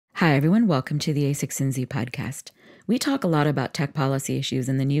Hi, everyone. Welcome to the a16z podcast. We talk a lot about tech policy issues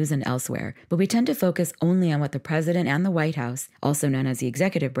in the news and elsewhere, but we tend to focus only on what the president and the White House, also known as the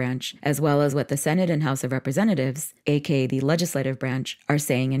executive branch, as well as what the Senate and House of Representatives, aka the legislative branch, are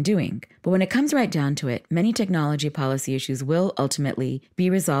saying and doing. But when it comes right down to it, many technology policy issues will ultimately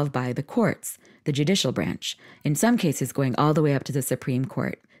be resolved by the courts, the judicial branch, in some cases going all the way up to the Supreme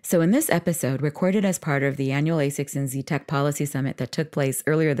Court. So in this episode, recorded as part of the annual a16z Tech Policy Summit that took place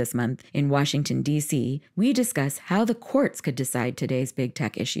earlier this month in Washington, D.C., we discuss how the courts could decide today's big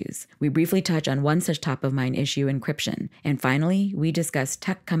tech issues. We briefly touch on one such top-of-mind issue, encryption. And finally, we discuss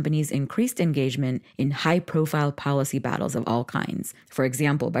tech companies' increased engagement in high-profile policy battles of all kinds. For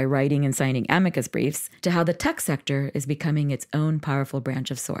example, by writing and signing amicus briefs, to how the tech sector is becoming its own powerful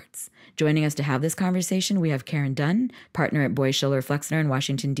branch of sorts. Joining us to have this conversation, we have Karen Dunn, partner at Boies Schiller Flexner in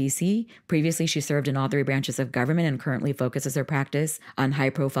Washington, D.C. Previously, she served in all three branches of government and currently focuses her practice on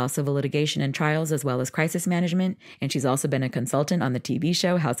high-profile civil litigation and trials as well as crisis management. And she's also been a consultant on the TV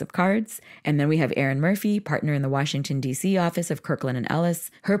show House of Cards. And then we have Erin Murphy, partner in the Washington, D.C. office of Kirkland and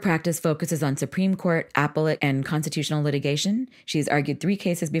Ellis. Her practice focuses on Supreme Court, appellate, and constitutional litigation. She's argued 3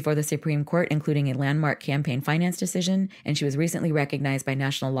 cases before the Supreme Court, including a landmark campaign finance decision, and she was recently recognized by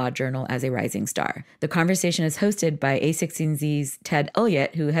National Law Journal as a rising star. The conversation is hosted by a16z's Ted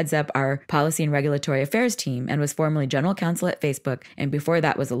Elliott, who heads up our policy and regulatory affairs team and was formerly general counsel at Facebook, and before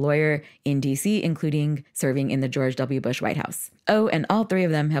that was a lawyer in D.C., including serving in the George W. Bush White House. Oh, and all 3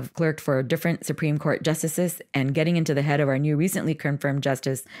 of them have clerked for different Supreme Court justices, and getting into the head of our new recently confirmed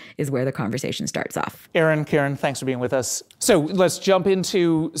justice is where the conversation starts off. Erin, Karen, thanks for being with us. So let's jump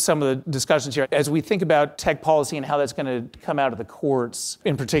into some of the discussions here. As we think about tech policy and how that's going to come out of the courts,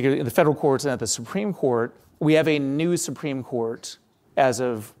 in particular in the federal courts and at the Supreme Court, we have a new Supreme Court as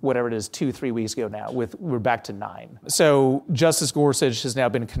of whatever it is, 2-3 weeks ago now. We're back to 9. So Justice Gorsuch has now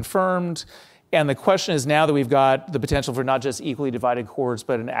been confirmed. And the question is, now that we've got the potential for not just equally divided courts,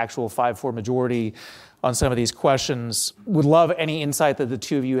 but an actual 5-4 majority on some of these questions, would love any insight that the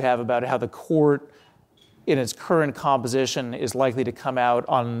two of you have about how the court in its current composition is likely to come out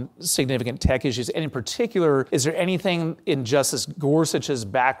on significant tech issues. And in particular, is there anything in Justice Gorsuch's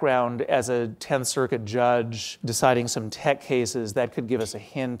background as a 10th Circuit judge deciding some tech cases that could give us a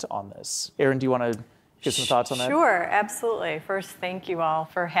hint on this? Erin, do you want to get some thoughts on that? Sure, absolutely. First, thank you all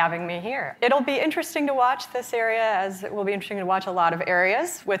for having me here. It'll be interesting to watch this area, as it will be interesting to watch a lot of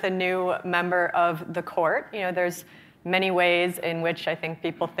areas with a new member of the court. You know, there's many ways in which I think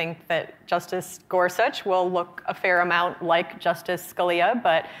people think that Justice Gorsuch will look a fair amount like Justice Scalia,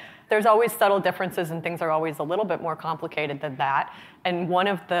 but there's always subtle differences and things are always a little bit more complicated than that. And one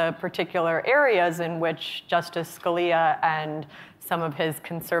of the particular areas in which Justice Scalia and some of his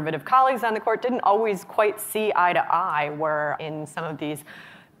conservative colleagues on the court didn't always quite see eye to eye were in some of these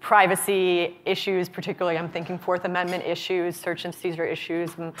privacy issues, particularly I'm thinking Fourth Amendment issues, search and seizure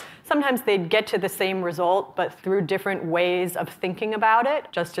issues. And sometimes they'd get to the same result, but through different ways of thinking about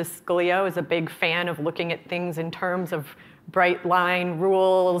it. Justice Scalia is a big fan of looking at things in terms of bright line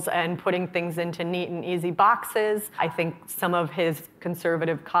rules and putting things into neat and easy boxes. I think some of his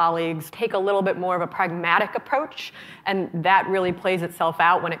conservative colleagues take a little bit more of a pragmatic approach, and that really plays itself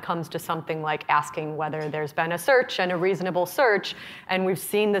out when it comes to something like asking whether there's been a search and a reasonable search. And we've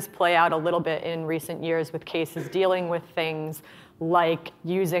seen this play out a little bit in recent years with cases dealing with things like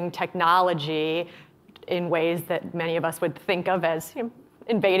using technology in ways that many of us would think of as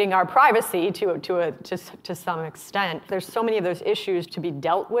invading our privacy to some extent. There's so many of those issues to be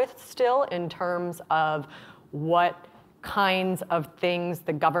dealt with still in terms of what kinds of things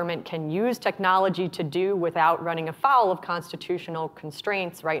the government can use technology to do without running afoul of constitutional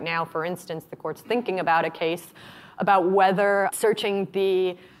constraints. Right now, for instance, the court's thinking about a case about whether searching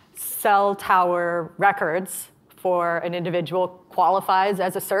the cell tower records for an individual qualifies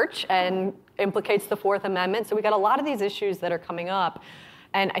as a search and implicates the Fourth Amendment. So we got a lot of these issues that are coming up.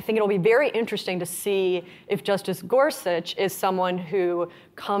 And I think it'll be very interesting to see if Justice Gorsuch is someone who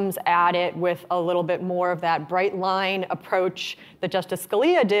comes at it with a little bit more of that bright line approach that Justice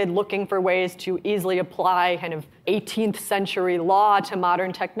Scalia did, looking for ways to easily apply kind of 18th century law to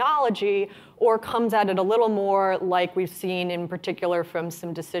modern technology, or comes at it a little more like we've seen in particular from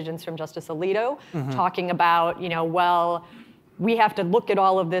some decisions from Justice Alito, talking about, well, we have to look at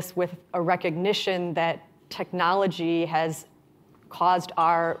all of this with a recognition that technology has caused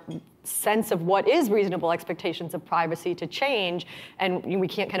our sense of what is reasonable expectations of privacy to change, and we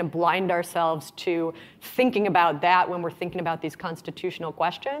can't kind of blind ourselves to thinking about that when we're thinking about these constitutional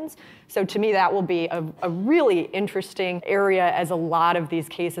questions. So to me, that will be a really interesting area as a lot of these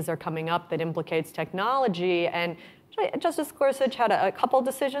cases are coming up that implicates technology. And Actually, Justice Gorsuch had a couple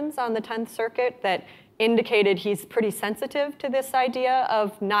decisions on the 10th Circuit that indicated he's pretty sensitive to this idea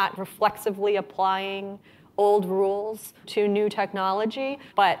of not reflexively applying old rules to new technology.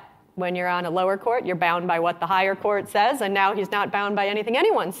 But when you're on a lower court, you're bound by what the higher court says, and now he's not bound by anything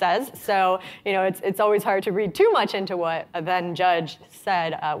anyone says. So, it's always hard to read too much into what a then judge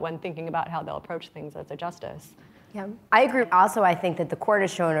said when thinking about how they'll approach things as a justice. Yeah, I agree. Also, I think that the court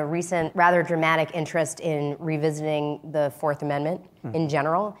has shown a recent, rather dramatic interest in revisiting the Fourth Amendment in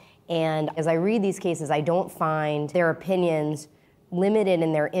general. And as I read these cases, I don't find their opinions limited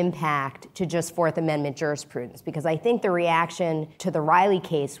in their impact to just Fourth Amendment jurisprudence, because I think the reaction to the Riley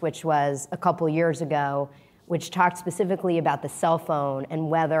case, which was a couple years ago, which talked specifically about the cell phone and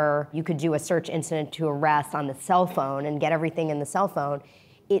whether you could do a search incident to arrest on the cell phone and get everything in the cell phone,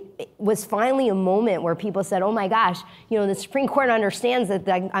 it was finally a moment where people said, oh my gosh, the Supreme Court understands that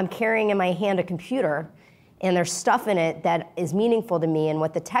I'm carrying in my hand a computer and there's stuff in it that is meaningful to me, and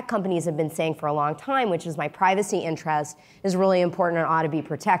what the tech companies have been saying for a long time, which is my privacy interest, is really important and ought to be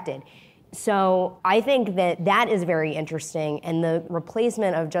protected. So I think that is very interesting, and the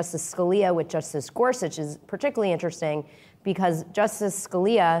replacement of Justice Scalia with Justice Gorsuch is particularly interesting because Justice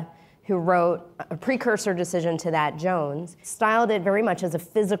Scalia, who wrote a precursor decision to that, Jones, styled it very much as a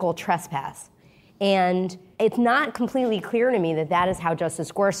physical trespass. And it's not completely clear to me that that is how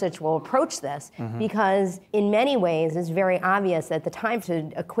Justice Gorsuch will approach this, because in many ways it's very obvious that the time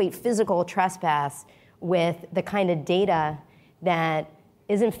to equate physical trespass with the kind of data that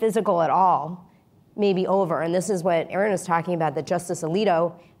isn't physical at all may be over. And this is what Aaron is talking about, that Justice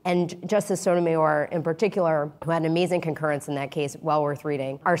Alito and Justice Sotomayor in particular, who had an amazing concurrence in that case, well worth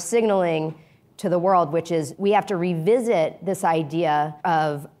reading, are signaling to the world, which is we have to revisit this idea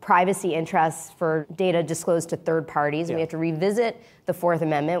of privacy interests for data disclosed to third parties. Yeah. We have to revisit the Fourth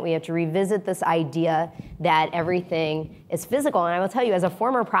Amendment. We have to revisit this idea that everything is physical. And I will tell you, as a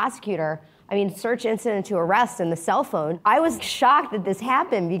former prosecutor, search incident to arrest and the cell phone, I was shocked that this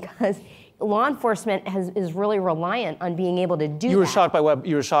happened because law enforcement is really reliant on being able to do that. You were shocked by what?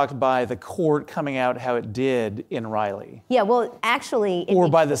 You were shocked by the court coming out how it did in Riley? Yeah, well, actually... Or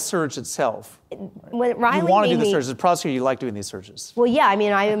by the search itself? When Riley you want to do the searches. As a prosecutor, you like doing these searches. Well, yeah,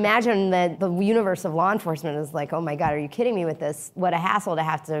 I imagine that the universe of law enforcement is like, oh my God, are you kidding me with this? What a hassle to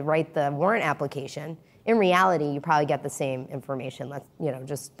have to write the warrant application. In reality, you probably get the same information. Let's,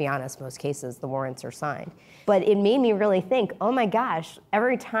 just be honest, most cases the warrants are signed. But it made me really think, oh my gosh,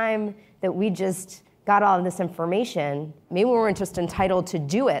 every time that we just got all of this information, maybe we weren't just entitled to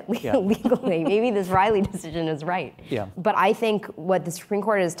do it legally. Maybe this Riley decision is right. Yeah. But I think what the Supreme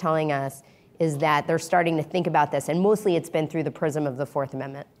Court is telling us is that they're starting to think about this, and mostly it's been through the prism of the Fourth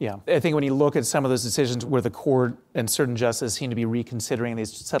Amendment. Yeah, I think when you look at some of those decisions where the court and certain justices seem to be reconsidering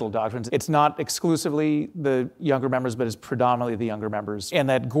these settled doctrines, it's not exclusively the younger members, but it's predominantly the younger members. And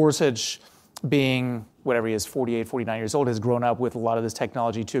that Gorsuch, being whatever he is, 48, 49 years old, has grown up with a lot of this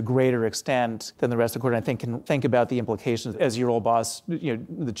technology to a greater extent than the rest of the court. And I think can think about the implications. As your old boss,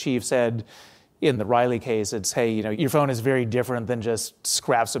 the chief said, in the Riley case, it's, hey, your phone is very different than just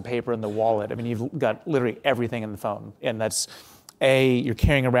scraps of paper in the wallet. You've got literally everything in the phone. And that's, A, you're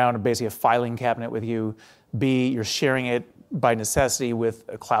carrying around basically a filing cabinet with you. B, you're sharing it by necessity with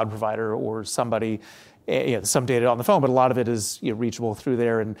a cloud provider or somebody, some data on the phone, but a lot of it is reachable through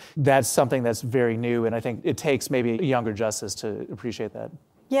there. And that's something that's very new. And I think it takes maybe a younger justice to appreciate that.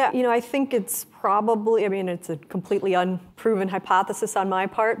 Yeah, I think it's probably, it's a completely unproven hypothesis on my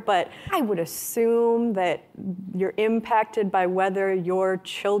part, but I would assume that you're impacted by whether your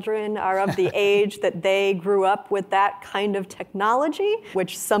children are of the age that they grew up with that kind of technology,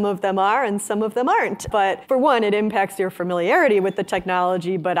 which some of them are and some of them aren't. But for one, it impacts your familiarity with the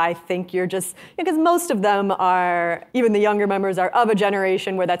technology, but I think you're just, because most of them are, even the younger members are of a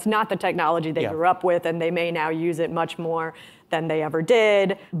generation where that's not the technology they grew up with, and they may now use it much more than they ever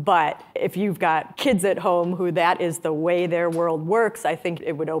did. But if you've got kids at home who that is the way their world works, I think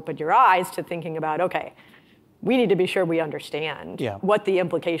it would open your eyes to thinking about, okay, we need to be sure we understand what the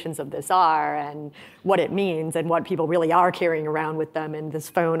implications of this are and what it means and what people really are carrying around with them in this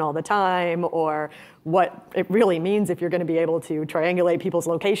phone all the time, or what it really means if you're going to be able to triangulate people's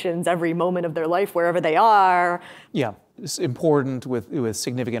locations every moment of their life, wherever they are. Yeah. It's important with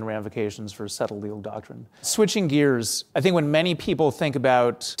significant ramifications for settled legal doctrine. Switching gears, I think when many people think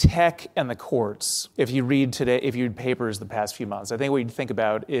about tech and the courts, if you read papers the past few months, I think what you'd think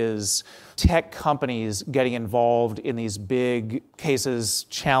about is tech companies getting involved in these big cases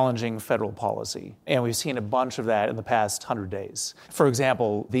challenging federal policy. And we've seen a bunch of that in the past 100 days. For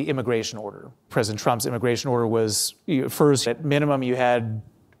example, the immigration order. President Trump's immigration order was, first, at minimum, you had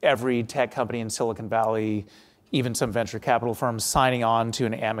every tech company in Silicon Valley even some venture capital firms signing on to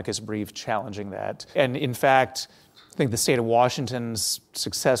an amicus brief challenging that. And in fact, I think the state of Washington's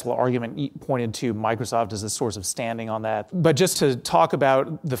successful argument pointed to Microsoft as the source of standing on that. But just to talk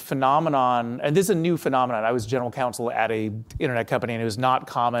about the phenomenon, and this is a new phenomenon. I was general counsel at an internet company, and it was not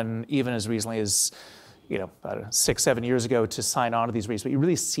common even as recently as about 6-7 years ago to sign on to these briefs. But you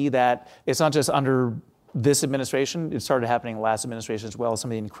really see that it's not just under this administration. It started happening last administration as well, some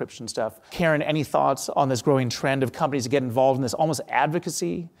of the encryption stuff. Karen, any thoughts on this growing trend of companies to get involved in this almost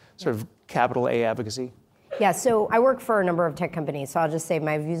advocacy, sort of capital A advocacy? Yeah, so I work for a number of tech companies, so I'll just say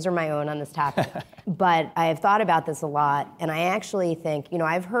my views are my own on this topic. But I have thought about this a lot, and I actually think,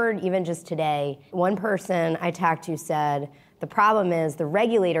 I've heard even just today, one person I talked to said, the problem is the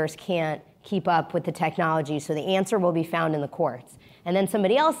regulators can't keep up with the technology, so the answer will be found in the courts. And then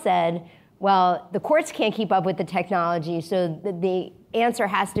somebody else said, well, the courts can't keep up with the technology, so the answer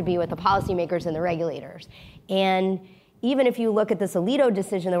has to be with the policymakers and the regulators. And even if you look at this Alito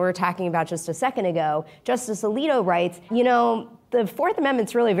decision that we were talking about just a second ago, Justice Alito writes, the Fourth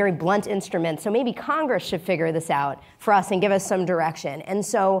Amendment's really a very blunt instrument, so maybe Congress should figure this out for us and give us some direction. And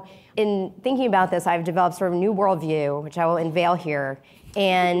so in thinking about this, I've developed sort of a new worldview, which I will unveil here,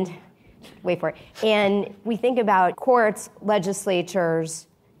 and wait for it. And we think about courts, legislatures,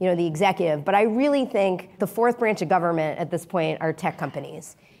 the executive, but I really think the fourth branch of government at this point are tech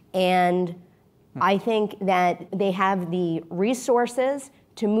companies. And I think that they have the resources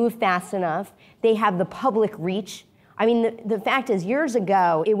to move fast enough. They have the public reach. I mean, the fact is, years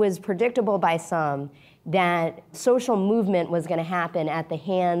ago, it was predictable by some that social movement was going to happen at the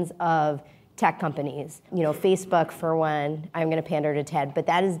hands of tech companies. Facebook, for one, I'm going to pander to Ted, but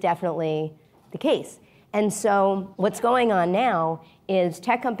that is definitely the case. And so what's going on now is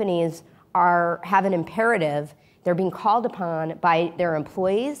tech companies have an imperative. They're being called upon by their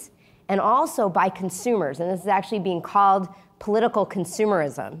employees and also by consumers. And this is actually being called political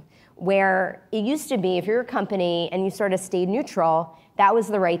consumerism, where it used to be if you're a company and you sort of stayed neutral, that was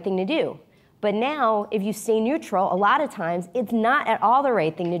the right thing to do. But now, if you stay neutral, a lot of times it's not at all the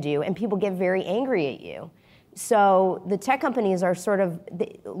right thing to do, and people get very angry at you. So the tech companies are sort of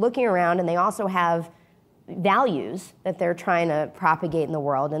looking around, and they also have values that they're trying to propagate in the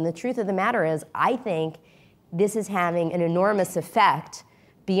world. And the truth of the matter is, I think this is having an enormous effect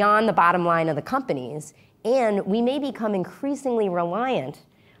beyond the bottom line of the companies, and we may become increasingly reliant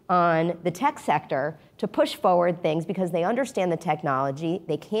on the tech sector to push forward things because they understand the technology,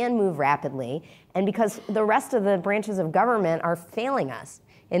 they can move rapidly, and because the rest of the branches of government are failing us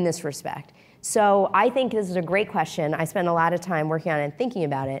in this respect. So I think this is a great question. I spend a lot of time working on it and thinking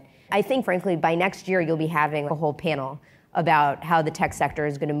about it. I think, frankly, by next year, you'll be having a whole panel about how the tech sector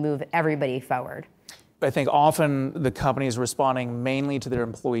is going to move everybody forward. I think often the company is responding mainly to their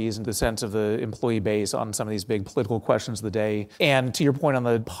employees in the sense of the employee base on some of these big political questions of the day. And to your point on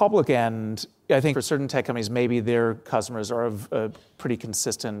the public end, I think for certain tech companies, maybe their customers are of a pretty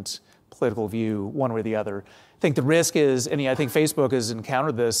consistent political view, one way or the other. I think the risk is, and I think Facebook has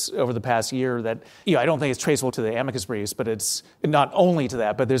encountered this over the past year, that I don't think it's traceable to the amicus briefs, but it's not only to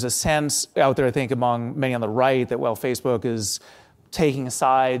that, but there's a sense out there, I think, among many on the right that, well, Facebook is taking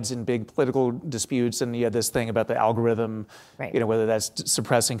sides in big political disputes, and you had this thing about the algorithm, right. Whether that's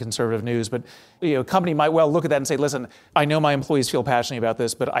suppressing conservative news. But a company might well look at that and say, listen, I know my employees feel passionately about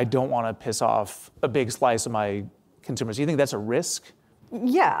this, but I don't want to piss off a big slice of my consumers. Do you think that's a risk?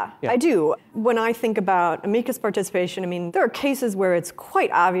 Yeah, I do. When I think about amicus participation, there are cases where it's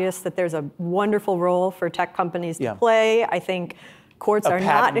quite obvious that there's a wonderful role for tech companies to play. I think courts are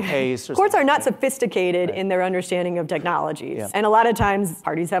not sophisticated in their understanding of technologies. Yeah. And a lot of times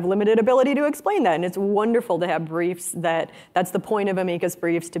parties have limited ability to explain that. And it's wonderful to have briefs that's the point of amicus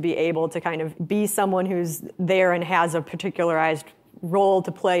briefs, to be able to kind of be someone who's there and has a particularized role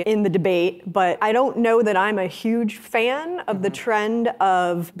to play in the debate. But I don't know that I'm a huge fan of the trend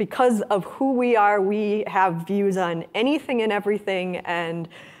of, because of who we are, we have views on anything and everything, and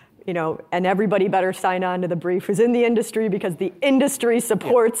and everybody better sign on to the brief who's in the industry because the industry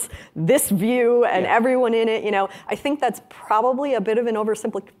supports this view and everyone in it. I think that's probably a bit of an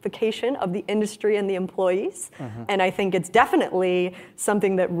oversimplification of the industry and the employees. And I think it's definitely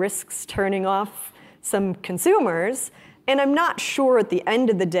something that risks turning off some consumers. And I'm not sure at the end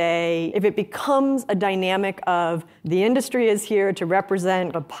of the day if it becomes a dynamic of the industry is here to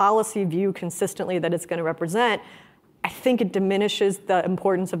represent a policy view consistently that it's going to represent. I think it diminishes the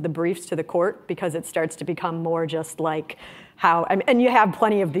importance of the briefs to the court because it starts to become more just like how, and you have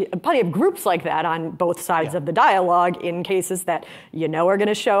plenty of groups like that on both sides of the dialogue in cases that are going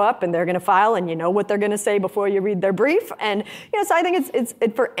to show up and they're going to file and what they're going to say before you read their brief. And so I think it's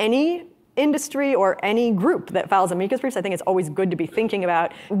for any industry or any group that files amicus briefs, I think it's always good to be thinking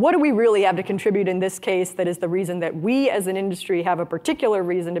about what do we really have to contribute in this case that is the reason that we as an industry have a particular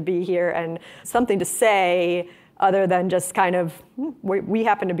reason to be here and something to say other than just kind of, we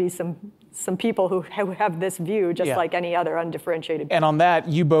happen to be some people who have this view just like any other undifferentiated people. And on that,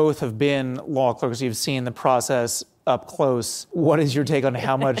 you both have been law clerks. You've seen the process up close. What is your take on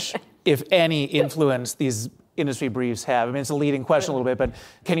how much, if any, influence these industry briefs have? I mean, it's a leading question a little bit, but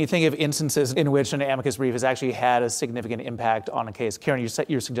can you think of instances in which an amicus brief has actually had a significant impact on a case? Karen,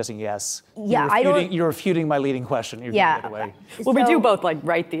 you're suggesting yes. Yeah, you're refuting my leading question. You're yeah. giving it away. Well, we do both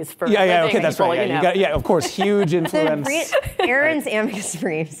write these for okay, that's people, right. Yeah, you got, of course, huge influence. Aaron's amicus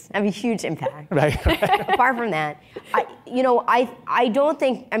briefs have a huge impact. Right. Apart from that, I don't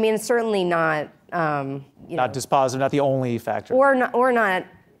think, I mean, it's certainly not, not dispositive, not the only factor. Or not,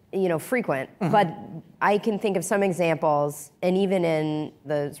 frequent, but I can think of some examples, and even in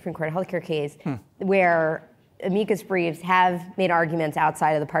the Supreme Court healthcare case, where amicus briefs have made arguments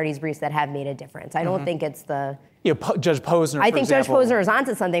outside of the parties' briefs that have made a difference. I don't think it's the... Judge Posner, I think Judge Posner is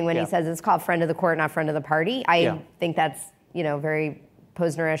onto something when he says it's called friend of the court, not friend of the party. I think that's, very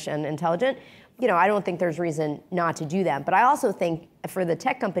Posnerish and intelligent. I don't think there's reason not to do that. But I also think for the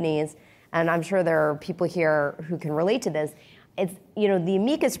tech companies, and I'm sure there are people here who can relate to this, it's, the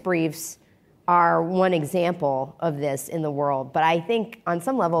amicus briefs are one example of this in the world, but I think on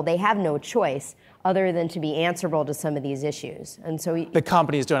some level they have no choice other than to be answerable to some of these issues. And so the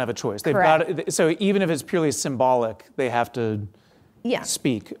companies don't have a choice. They've correct. So even if it's purely symbolic, they have to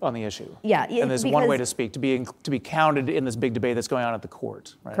speak on the issue. Yeah, and there's one way to speak, to be counted in this big debate that's going on at the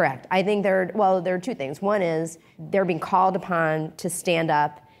court. Right? Correct. I think there are two things. One is they're being called upon to stand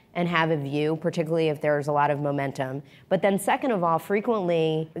up and have a view, particularly if there's a lot of momentum. But then second of all,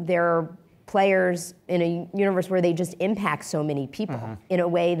 frequently there are players in a universe where they just impact so many people in a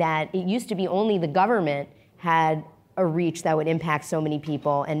way that it used to be only the government had a reach that would impact so many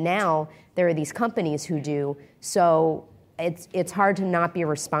people, and now there are these companies who do. So it's hard to not be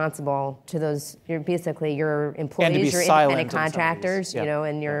responsible to those, basically your employees, your independent contractors,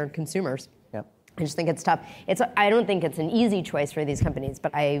 and your consumers. I just think it's tough. I don't think it's an easy choice for these companies,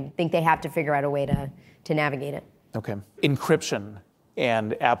 but I think they have to figure out a way to navigate it. Okay. Encryption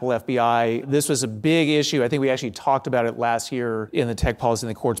and Apple FBI. This was a big issue. I think we actually talked about it last year in the Tech Policy in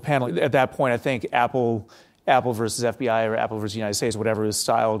the Courts panel. At that point, I think Apple versus FBI or Apple versus United States, whatever it was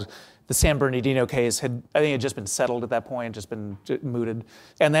styled, the San Bernardino case had just been settled at that point, just been mooted.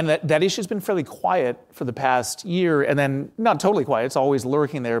 And then that issue's been fairly quiet for the past year, and then not totally quiet, it's always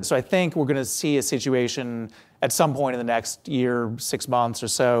lurking there. So I think we're gonna see a situation at some point in the next year, 6 months or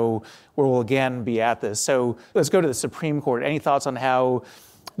so, where we'll again be at this. So let's go to the Supreme Court. Any thoughts on how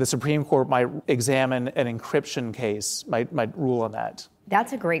the Supreme Court might examine an encryption case, might rule on that?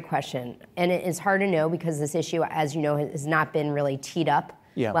 That's a great question. And it is hard to know because this issue, as you know, has not been really teed up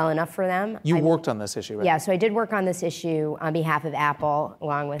well enough for them. You worked on this issue, right? Yeah, so I did work on this issue on behalf of Apple,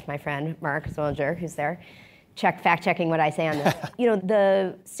 along with my friend Mark Zwillinger, who's there, fact-checking what I say on this.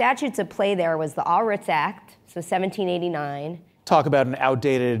 The statutes at play there was the All Writs Act, so 1789. Talk about an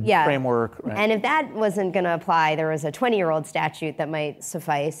outdated framework. Right? And if that wasn't going to apply, there was a 20-year-old statute that might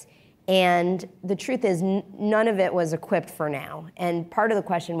suffice. And the truth is, none of it was equipped for now. And part of the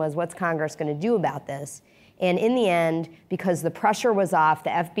question was, what's Congress going to do about this? And in the end, because the pressure was off, the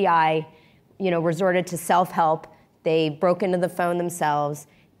FBI, resorted to self-help. They broke into the phone themselves.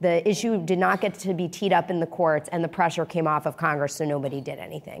 The issue did not get to be teed up in the courts, and the pressure came off of Congress, so nobody did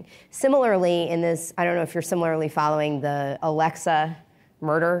anything. Similarly, in this, I don't know if you're similarly following the Alexa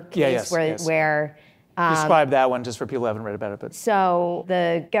murder case, where describe that one just for people who haven't read about it. But so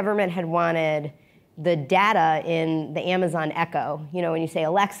the government had wanted the data in the Amazon Echo. When you say,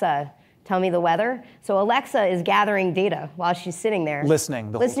 Alexa, tell me the weather. So Alexa is gathering data while she's sitting there.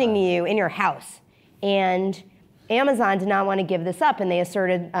 Listening to you in your house. And Amazon did not want to give this up, and they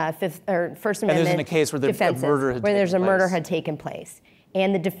asserted First Amendment and there's in a case where a murder had taken place.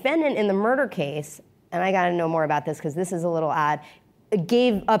 And the defendant in the murder case, and I got to know more about this because this is a little odd,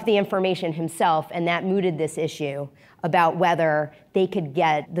 gave up the information himself, and that mooted this issue about whether they could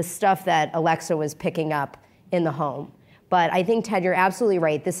get the stuff that Alexa was picking up in the home. But I think, Ted, you're absolutely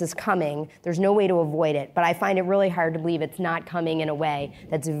right. This is coming. There's no way to avoid it. But I find it really hard to believe it's not coming in a way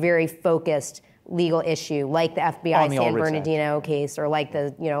that's a very focused legal issue, like the FBI San Bernardino case or like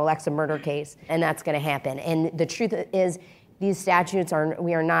the Alexa murder case. And that's going to happen. And the truth is, these statutes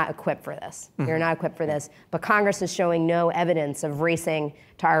we are not equipped for this. We are not equipped for this. But Congress is showing no evidence of racing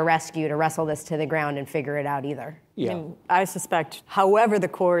to our rescue to wrestle this to the ground and figure it out either. Yeah. I suspect, however the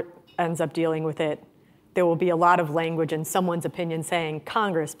court ends up dealing with it, there will be a lot of language in someone's opinion saying,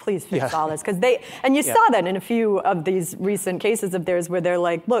 Congress, please fix all this. And you saw that in a few of these recent cases of theirs where they're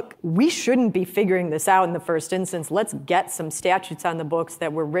like, look, we shouldn't be figuring this out in the first instance. Let's get some statutes on the books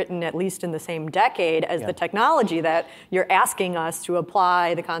that were written at least in the same decade as the technology that you're asking us to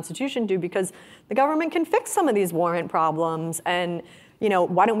apply the Constitution to, because the government can fix some of these warrant problems. And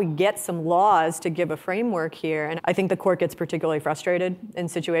why don't we get some laws to give a framework here? And I think the court gets particularly frustrated in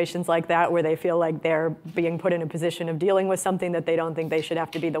situations like that where they feel like they're being put in a position of dealing with something that they don't think they should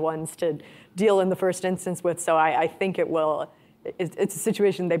have to be the ones to deal in the first instance with. So I think it's a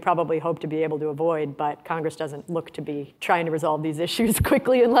situation they probably hope to be able to avoid, but Congress doesn't look to be trying to resolve these issues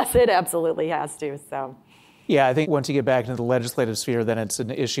quickly unless it absolutely has to. So. Yeah, I think once you get back into the legislative sphere, then it's an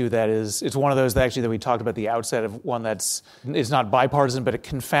issue it's one of those that we talked about at the outset of one it's not bipartisan, but it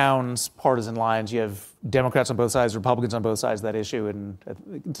confounds partisan lines. You have Democrats on both sides, Republicans on both sides of that issue, and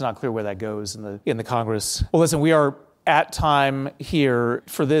it's not clear where that goes in the Congress. Well, listen, we are at time here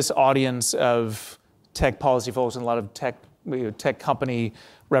for this audience of tech policy folks and a lot of tech company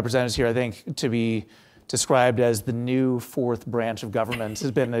representatives here, I think, to be described as the new fourth branch of government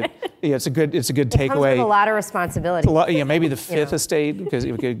has been it's a good takeaway. It comes with a lot of responsibility. Maybe the fifth estate, because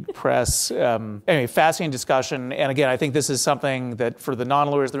it could press. Anyway, fascinating discussion. And again, I think this is something that for the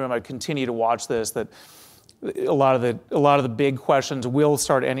non-lawyers in the room, I continue to watch this, that a lot of the big questions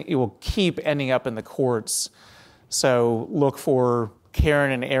will keep ending up in the courts. So look for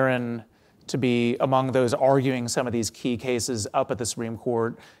Karen and Aaron to be among those arguing some of these key cases up at the Supreme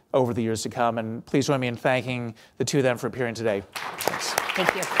Court over the years to come. And please join me in thanking the two of them for appearing today. Thanks.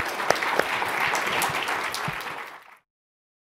 Thank you.